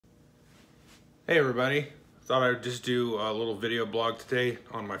Hey everybody, thought I'd just do a little video blog today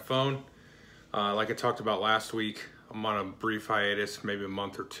on my phone. Like I talked about last week, I'm on a brief hiatus, maybe a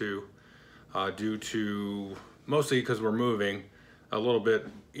month or two, due to, mostly because we're moving, a little bit,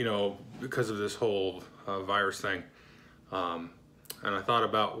 because of this whole virus thing. And I thought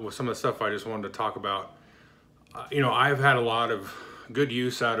about some of the stuff I just wanted to talk about. I've had a lot of good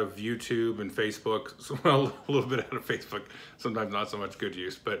use out of YouTube and Facebook, well, a little bit out of Facebook, sometimes not so much good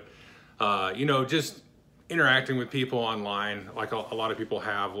use, but just interacting with people online, like a lot of people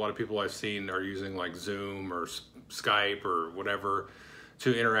have. A lot of people I've seen are using like Zoom or Skype or whatever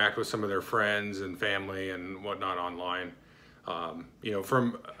to interact with some of their friends and family and whatnot online. I'll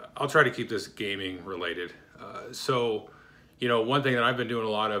try to keep this gaming related. One thing that I've been doing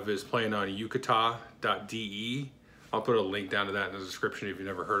a lot of is playing on yukata.de. I'll put a link down to that in the description if you've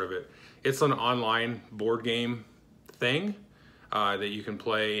never heard of it. It's an online board game thing that you can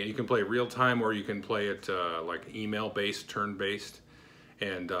play. You can play real time, or you can play it like email based, turn based.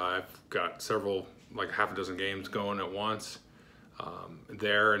 And I've got several, like half a dozen games going at once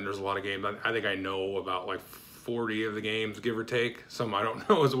there. And there's a lot of games. I think I know about like 40 of the games, give or take. Some I don't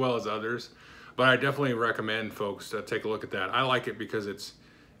know as well as others, but I definitely recommend folks to take a look at that. I like it because it's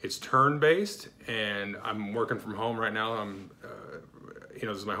turn based, and I'm working from home right now.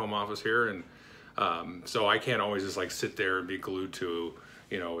 This is my home office here, and so I can't always just like sit there and be glued to,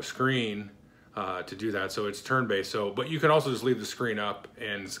 a screen to do that. So it's turn-based. But you can also just leave the screen up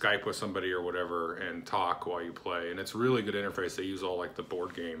and Skype with somebody or whatever and talk while you play. And it's a really good interface. They use all like the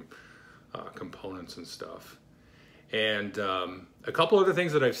board game components and stuff. And a couple other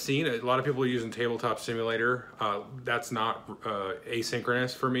things that I've seen, a lot of people are using Tabletop Simulator. That's not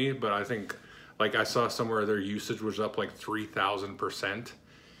asynchronous for me, but I think, like I saw somewhere their usage was up like 3,000%.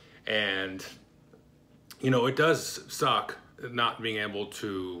 And it does suck not being able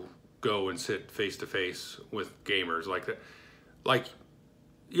to go and sit face to face with gamers like that. Like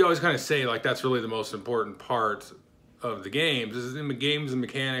you always kind of say, like that's really the most important part of the games. Is in the games and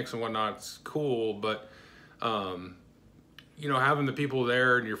mechanics and whatnot. It's cool, but having the people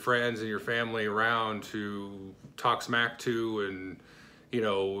there and your friends and your family around to talk smack to and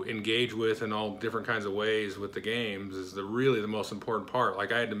engage with in all different kinds of ways with the games is really the most important part.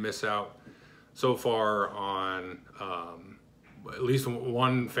 Like I had to miss out so far on at least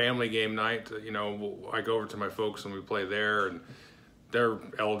one family game night. I go over to my folks and we play there, and they're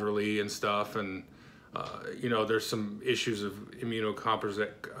elderly and stuff, and there's some issues of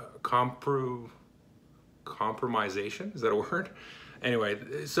compromisation. Is that a word?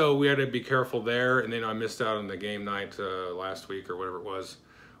 Anyway, so we had to be careful there, and then I missed out on the game night last week or whatever it was,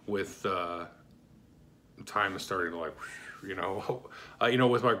 with time is starting to like,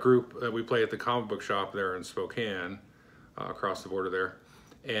 with my group, we play at the comic book shop there in Spokane, across the border there,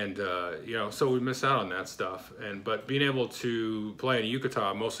 and so we miss out on that stuff. But being able to play in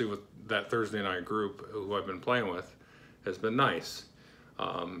Yucatan, mostly with that Thursday night group who I've been playing with, has been nice.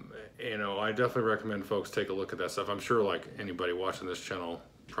 I definitely recommend folks take a look at that stuff. I'm sure like anybody watching this channel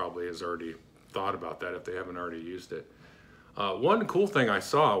probably has already thought about that if they haven't already used it. One cool thing I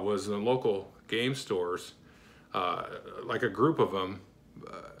saw was in local game stores, like a group of them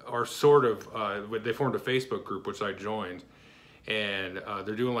are sort of, they formed a Facebook group, which I joined, and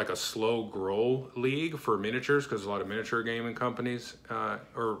they're doing like a slow grow league for miniatures, because a lot of miniature gaming companies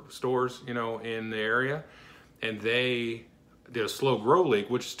or stores, in the area, and they did a slow grow league,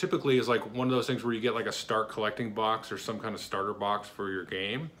 which typically is like one of those things where you get like a start collecting box or some kind of starter box for your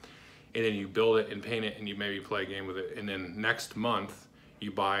game, and then you build it and paint it and you maybe play a game with it, and then next month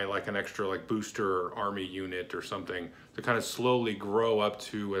you buy like an extra like booster or army unit or something to kind of slowly grow up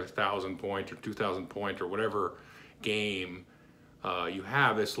to 1,000 point or 2,000 point or whatever game you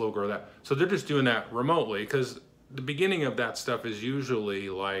have. They slow grow that. So they're just doing that remotely, because the beginning of that stuff is usually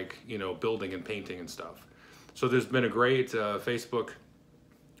like building and painting and stuff. So there's been a great Facebook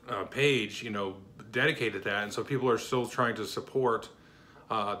page, dedicated to that. And so people are still trying to support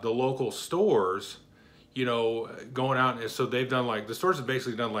the local stores, going out. And so they've done like, the stores have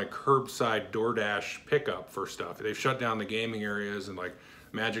basically done like curbside DoorDash pickup for stuff. They've shut down the gaming areas, and like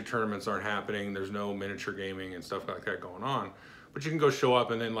Magic tournaments aren't happening. There's no miniature gaming and stuff like that going on. But you can go show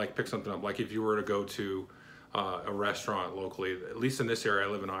up and then like pick something up. Like if you were to go to a restaurant locally, at least in this area, I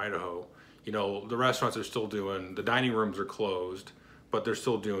live in Idaho, the restaurants are still doing, the dining rooms are closed, but they're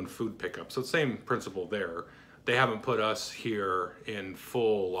still doing food pickup. So same principle there. They haven't put us here in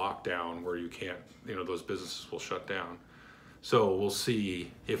full lockdown where you can't, those businesses will shut down. So we'll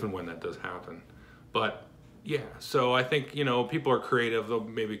see if and when that does happen. But yeah, so I think, people are creative. They'll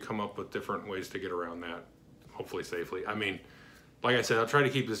maybe come up with different ways to get around that, hopefully safely. I mean, like I said, I'll try to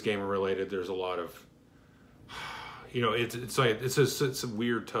keep this game related. There's a lot of, it's like, it's a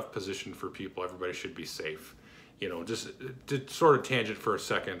weird, tough position for people. Everybody should be safe. Just to sort of tangent for a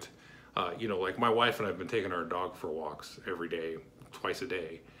second, like my wife and I have been taking our dog for walks every day, twice a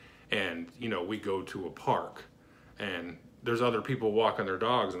day. And, we go to a park and there's other people walking their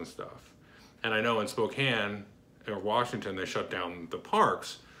dogs and stuff. And I know in Spokane or Washington, they shut down the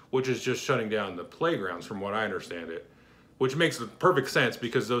parks, which is just shutting down the playgrounds from what I understand it, which makes perfect sense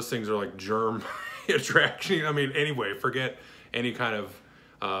because those things are like germ attraction. I mean, anyway, forget any kind of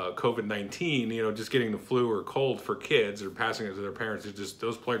COVID-19, just getting the flu or cold for kids or passing it to their parents. It's just,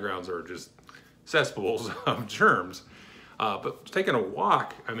 those playgrounds are just cesspools of germs. But taking a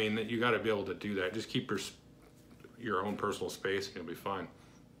walk, I mean, you got to be able to do that. Just keep your own personal space and you'll be fine.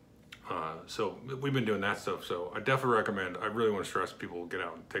 So we've been doing that stuff. So I definitely recommend, I really want to stress people get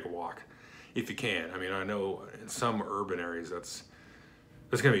out and take a walk if you can. I mean, I know in some urban areas that's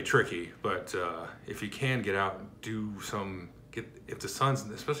going to be tricky, but if you can get out and do if the sun's,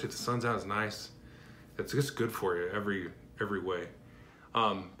 especially if the sun's out, is nice, it's just good for you every way.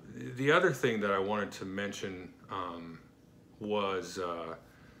 The other thing that I wanted to mention was, I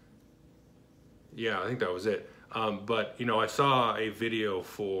think that was it. But I saw a video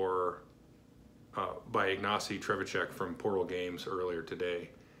by Ignacy Trevicek from Portal Games earlier today,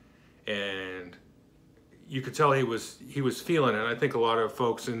 and you could tell he was feeling it. And I think a lot of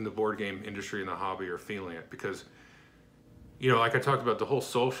folks in the board game industry and the hobby are feeling it because, like I talked about, the whole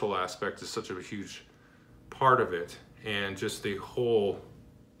social aspect is such a huge part of it, and just the whole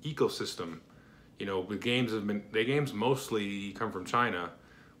ecosystem. The games mostly come from China,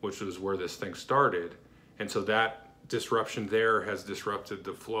 which is where this thing started. And so that disruption there has disrupted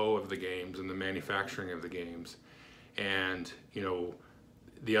the flow of the games and the manufacturing of the games. And,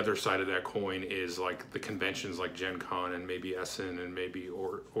 the other side of that coin is like the conventions like Gen Con and maybe Essen and maybe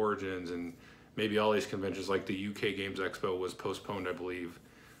Origins and maybe all these conventions, like the UK Games Expo was postponed, I believe,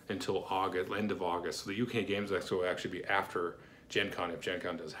 until end of August. So the UK Games Expo will actually be after Gen Con if Gen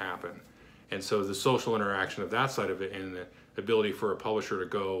Con does happen. And so the social interaction of that side of it and the ability for a publisher to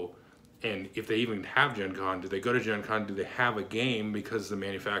go, and if they even have Gen Con, do they go to Gen Con? Do they have a game because the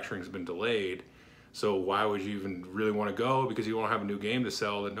manufacturing has been delayed? So why would you even really want to go? Because you won't have a new game to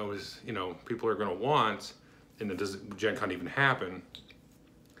sell that people are going to want, and then does Gen Con even happen?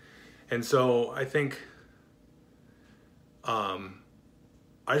 And so I think I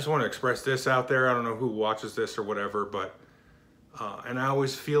just want to express this out there. I don't know who watches this or whatever, but and I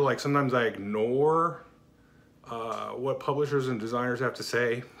always feel like sometimes I ignore what publishers and designers have to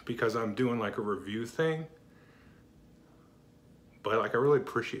say because I'm doing like a review thing, but like I really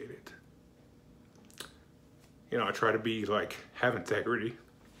appreciate it. I try to be like, have integrity.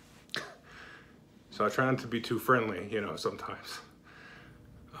 So I try not to be too friendly, sometimes.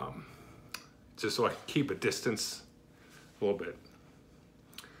 Just so I can keep a distance a little bit.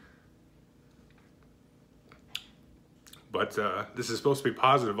 But this is supposed to be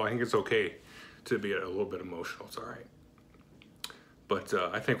positive. I think it's okay to be a little bit emotional. It's all right. But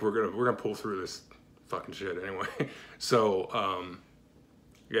I think we're gonna pull through this fucking shit anyway. So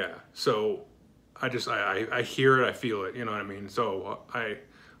yeah. So I hear it. I feel it. You know what I mean? So I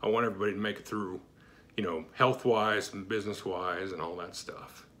want everybody to make it through. Health wise and business wise and all that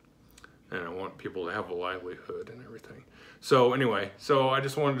stuff. And I want people to have a livelihood and everything. So anyway, I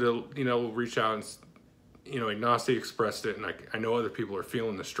just wanted to reach out and. Ignacy expressed it, and I know other people are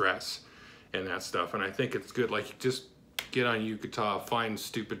feeling the stress and that stuff, and I think it's good. Like, just get on Yucata, find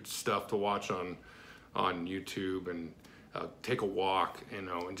stupid stuff to watch on YouTube, and take a walk, and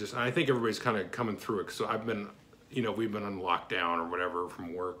I think everybody's kind of coming through it. So I've been, we've been on lockdown or whatever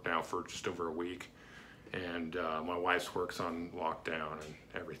from work now for just over a week, and my wife's work's on lockdown and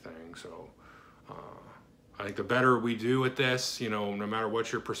everything. So I think the better we do with this, no matter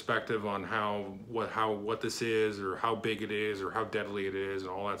what your perspective on what this is or how big it is or how deadly it is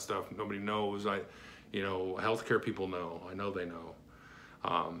and all that stuff, nobody knows. Healthcare people know. I know they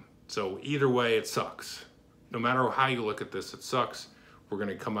know. So either way, it sucks. No matter how you look at this, it sucks. We're going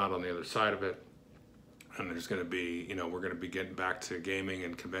to come out on the other side of it, and there's going to be, we're going to be getting back to gaming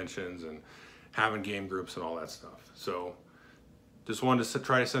and conventions and having game groups and all that stuff. So. Just wanted to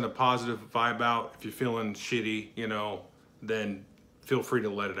try to send a positive vibe out. If you're feeling shitty, then feel free to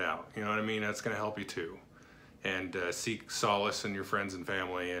let it out. You know what I mean? That's going to help you too. And seek solace in your friends and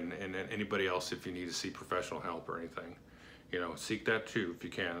family and anybody else if you need to seek professional help or anything. Seek that too if you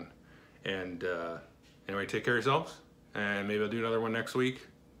can. And anyway, take care of yourselves. And maybe I'll do another one next week.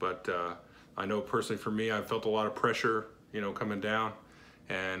 But I know personally for me, I've felt a lot of pressure, coming down.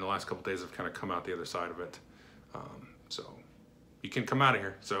 And the last couple of days I've kind of come out the other side of it. So you can come out of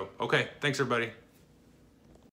here. So, okay, thanks everybody.